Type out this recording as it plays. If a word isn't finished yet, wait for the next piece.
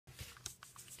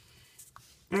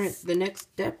Alright, the next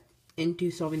step into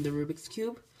solving the Rubik's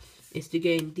Cube is to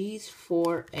gain these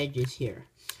 4 edges here.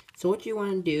 So what you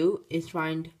want to do is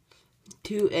find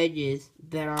 2 edges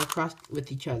that are crossed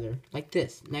with each other, like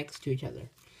this, next to each other.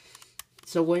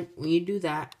 So when you do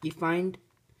that, you find,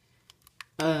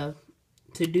 to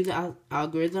do the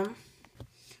algorithm,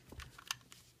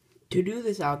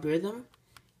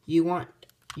 you want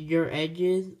your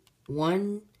edges,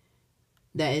 one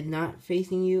that is not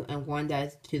facing you and one that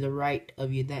is to the right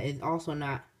of you that is also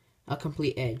not a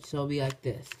complete edge. So it'll be like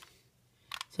this.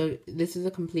 So this is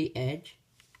a complete edge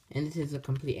and this is a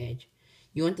complete edge.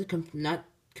 You want the not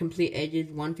complete edges,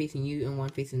 one facing you and one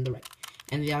facing the right.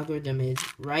 And the algorithm is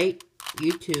right,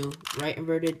 U2, right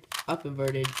inverted, up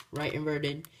inverted, right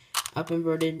inverted, up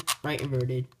inverted, right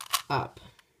inverted, up.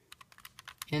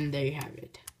 And there you have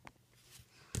it.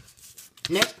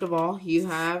 Next of all, you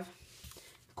have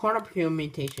corner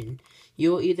permutation.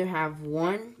 You will either have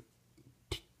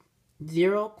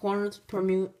 0 corners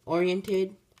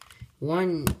oriented,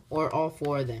 1 or all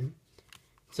 4 of them.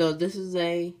 So this is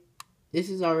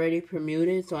already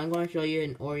permuted, so I'm going to show you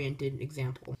an oriented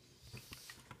example.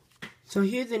 So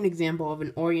here's an example of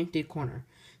an oriented corner.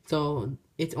 So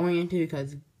it's oriented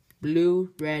because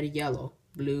blue, red, yellow,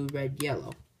 blue, red,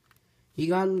 yellow. You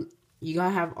gotta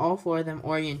have all 4 of them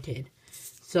oriented.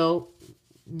 So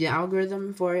the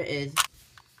algorithm for it is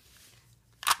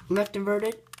left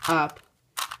inverted, up,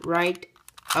 right,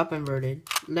 up inverted,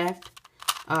 left,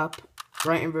 up,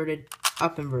 right inverted,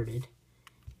 up inverted.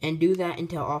 And do that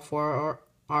until all 4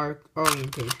 are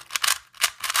oriented.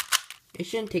 It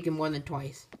shouldn't take it more than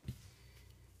twice.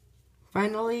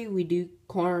 Finally, we do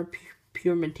corner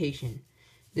permutation.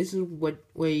 This is what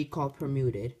you call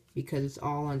permuted because it's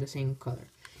all on the same color.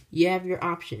 You have your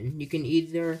option. You can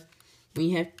either, when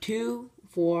you have 2,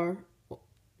 4,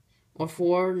 or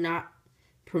 4 not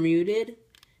permuted,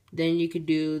 then you could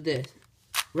do this.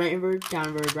 Right invert, down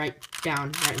invert, right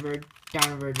down, right invert,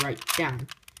 down invert, right down.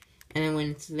 And then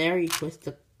when it's there, you twist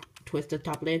the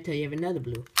top layer until you have another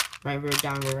blue. Right invert,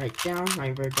 down invert, right down, right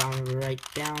invert, down invert, right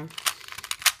down.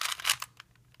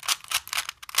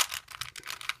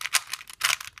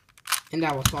 And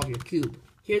that will solve your cube.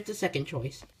 Here's the second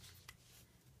choice.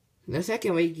 The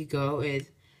second way you go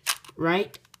is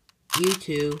right,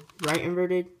 U2, right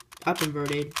inverted, up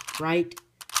inverted, right,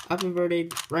 up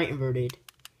inverted, right inverted.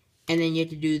 And then you have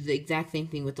to do the exact same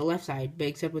thing with the left side, but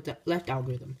except with the left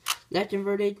algorithm. Left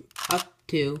inverted, up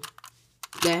 2,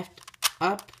 left,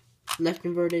 up, left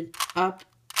inverted, up,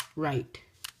 right.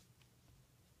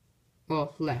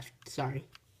 Well, left, sorry.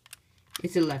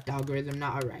 It's a left algorithm,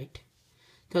 not a right.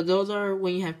 So those are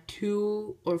when you have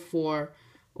 2 or 4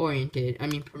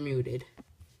 permuted.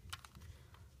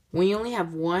 When you only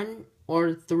have 1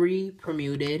 or 3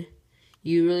 permuted,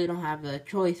 you really don't have a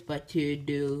choice but to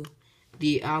do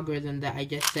the algorithm that I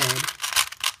just said.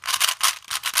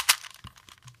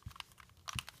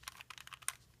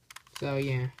 So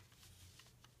yeah.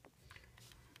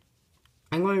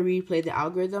 I'm going to replay the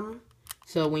algorithm.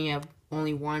 So when you have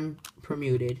only 1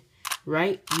 permuted.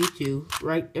 Right, U2,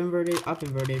 right inverted, up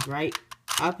inverted, right,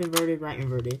 up inverted, right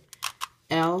inverted.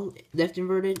 L, left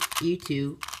inverted,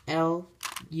 U2, L,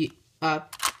 U,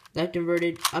 up, left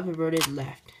inverted, up inverted,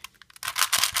 left.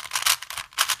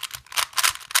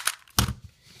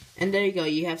 And there you go,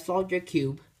 you have solved your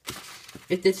cube.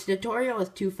 If this tutorial is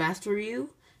too fast for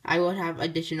you, I will have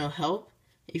additional help.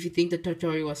 If you think the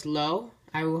tutorial was slow,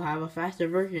 I will have a faster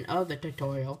version of the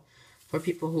tutorial for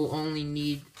people who only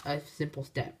need a simple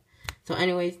step. So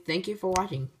anyways, thank you for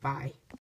watching. Bye.